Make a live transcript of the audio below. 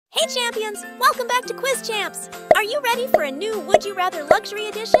Hey champions, welcome back to Quiz Champs. Are you ready for a new Would You Rather Luxury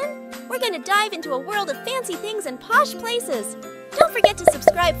Edition? We're going to dive into a world of fancy things and posh places. Don't forget to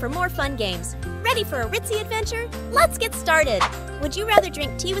subscribe for more fun games. Ready for a ritzy adventure? Let's get started. Would you rather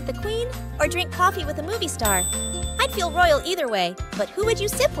drink tea with the Queen or drink coffee with a movie star? I'd feel royal either way, but who would you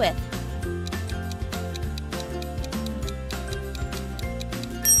sip with?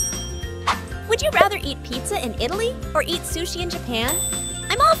 Would you rather eat pizza in Italy or eat sushi in Japan?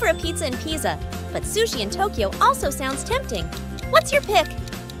 I'm all for a pizza in Pisa, but sushi in Tokyo also sounds tempting. What's your pick?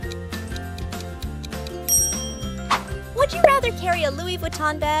 Would you rather carry a Louis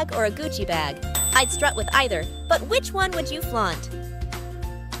Vuitton bag or a Gucci bag? I'd strut with either, but which one would you flaunt?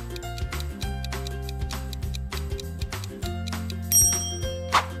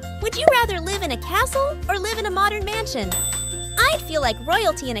 Would you rather live in a castle or live in a modern mansion? I'd feel like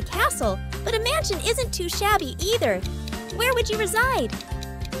royalty in a castle, but a mansion isn't too shabby either. Where would you reside?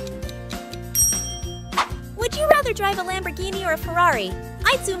 Would you rather drive a Lamborghini or a Ferrari?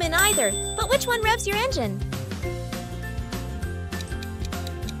 I'd zoom in either, but which one revs your engine?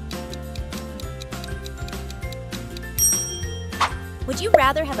 Would you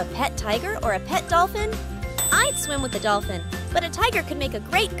rather have a pet tiger or a pet dolphin? I'd swim with the dolphin, but a tiger could make a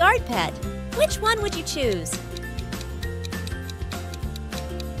great guard pet. Which one would you choose?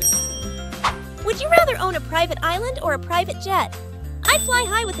 Would you rather own a private island or a private jet? I'd fly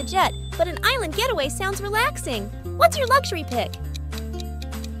high with a jet, but an island getaway sounds relaxing. What's your luxury pick?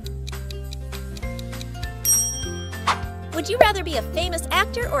 Would you rather be a famous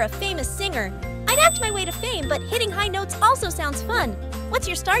actor or a famous singer? I'd act my way to fame, but hitting high notes also sounds fun. What's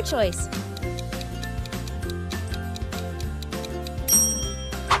your star choice?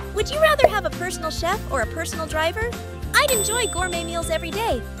 Would you rather have a personal chef or a personal driver? I'd enjoy gourmet meals every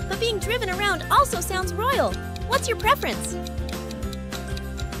day, but being driven around also sounds royal. What's your preference?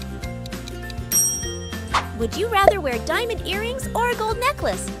 Would you rather wear diamond earrings or a gold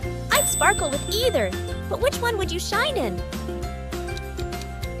necklace? I'd sparkle with either, but which one would you shine in?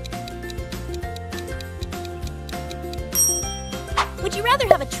 Would you rather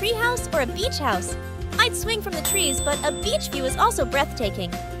have a tree house or a beach house? I'd swing from the trees, but a beach view is also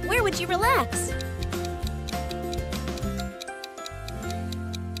breathtaking. Where would you relax?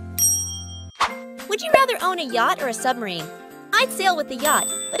 Would you rather own a yacht or a submarine? I'd sail with the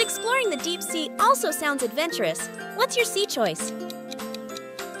yacht, but exploring the deep sea also sounds adventurous. What's your sea choice?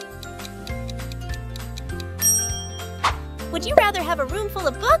 Would you rather have a room full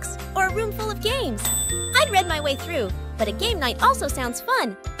of books or a room full of games? I'd read my way through, but a game night also sounds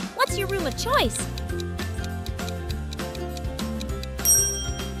fun. What's your room of choice?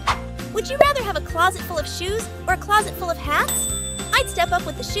 Would you rather have a closet full of shoes or a closet full of hats? I'd step up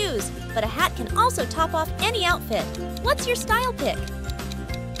with the shoes, but a hat can also top off any outfit. What's your style pick?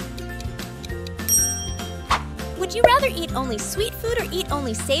 Would you rather eat only sweet food or eat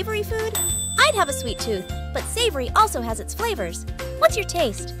only savory food? I'd have a sweet tooth, but savory also has its flavors. What's your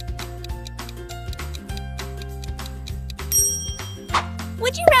taste?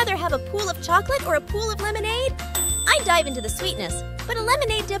 Would you rather have a pool of chocolate or a pool of lemonade? I'd dive into the sweetness, but a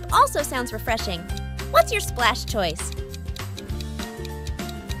lemonade dip also sounds refreshing. What's your splash choice?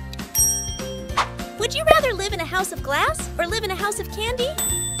 Would you rather live in a house of glass or live in a house of candy?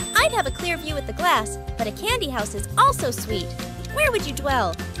 I'd have a clear view with the glass, but a candy house is also sweet. Where would you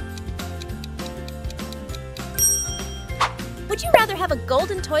dwell? Would you rather have a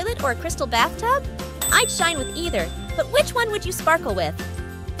golden toilet or a crystal bathtub? I'd shine with either, but which one would you sparkle with?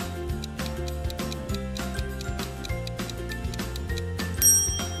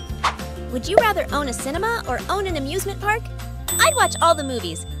 Would you rather own a cinema or own an amusement park? I'd watch all the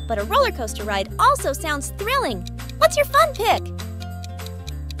movies, but a roller coaster ride also sounds thrilling. What's your fun pick?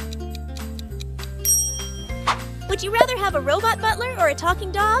 Would you rather have a robot butler or a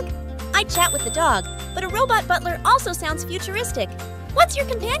talking dog? I'd chat with the dog, but a robot butler also sounds futuristic. What's your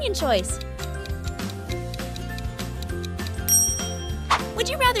companion choice? Would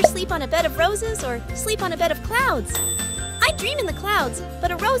you rather sleep on a bed of roses or sleep on a bed of clouds? I'd dream in the clouds,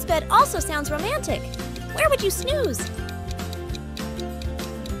 but a rose bed also sounds romantic. Where would you snooze?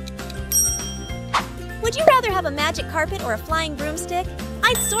 Would you rather have a magic carpet or a flying broomstick?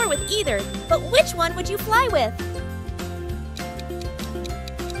 I'd soar with either, but which one would you fly with?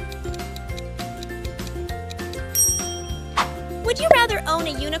 Would you rather own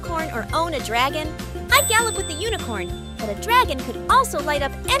a unicorn or own a dragon? I'd gallop with the unicorn, but a dragon could also light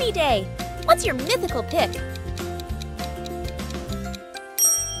up any day. What's your mythical pick?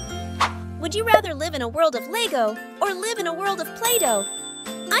 Would you rather live in a world of Lego or live in a world of Play-Doh?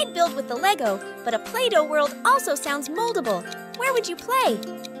 I'd build with the Lego, but a Play-Doh world also sounds moldable. Where would you play?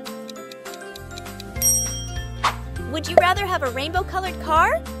 Would you rather have a rainbow-colored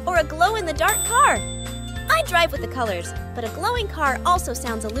car or a glow-in-the-dark car? I drive with the colors, but a glowing car also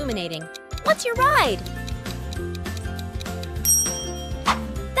sounds illuminating. What's your ride?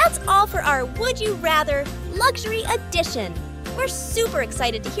 That's all for our Would You Rather Luxury Edition. We're super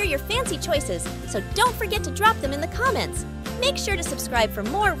excited to hear your fancy choices, so don't forget to drop them in the comments. Make sure to subscribe for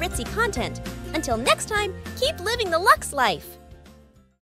more ritzy content. Until next time, keep living the Lux life!